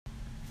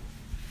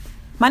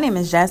My name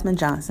is Jasmine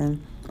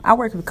Johnson. I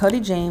work with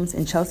Cody James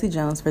and Chelsea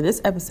Jones for this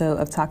episode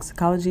of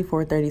Toxicology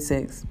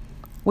 436.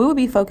 We will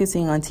be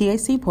focusing on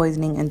THC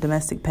poisoning and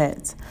domestic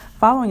pets.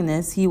 Following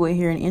this, you will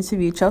hear an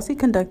interview Chelsea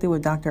conducted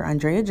with Dr.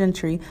 Andrea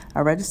Gentry,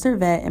 a registered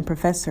vet and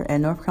professor at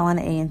North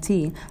Carolina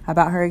A&T,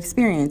 about her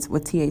experience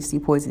with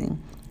THC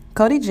poisoning.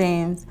 Cody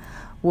James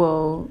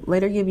will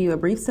later give you a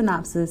brief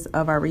synopsis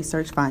of our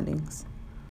research findings.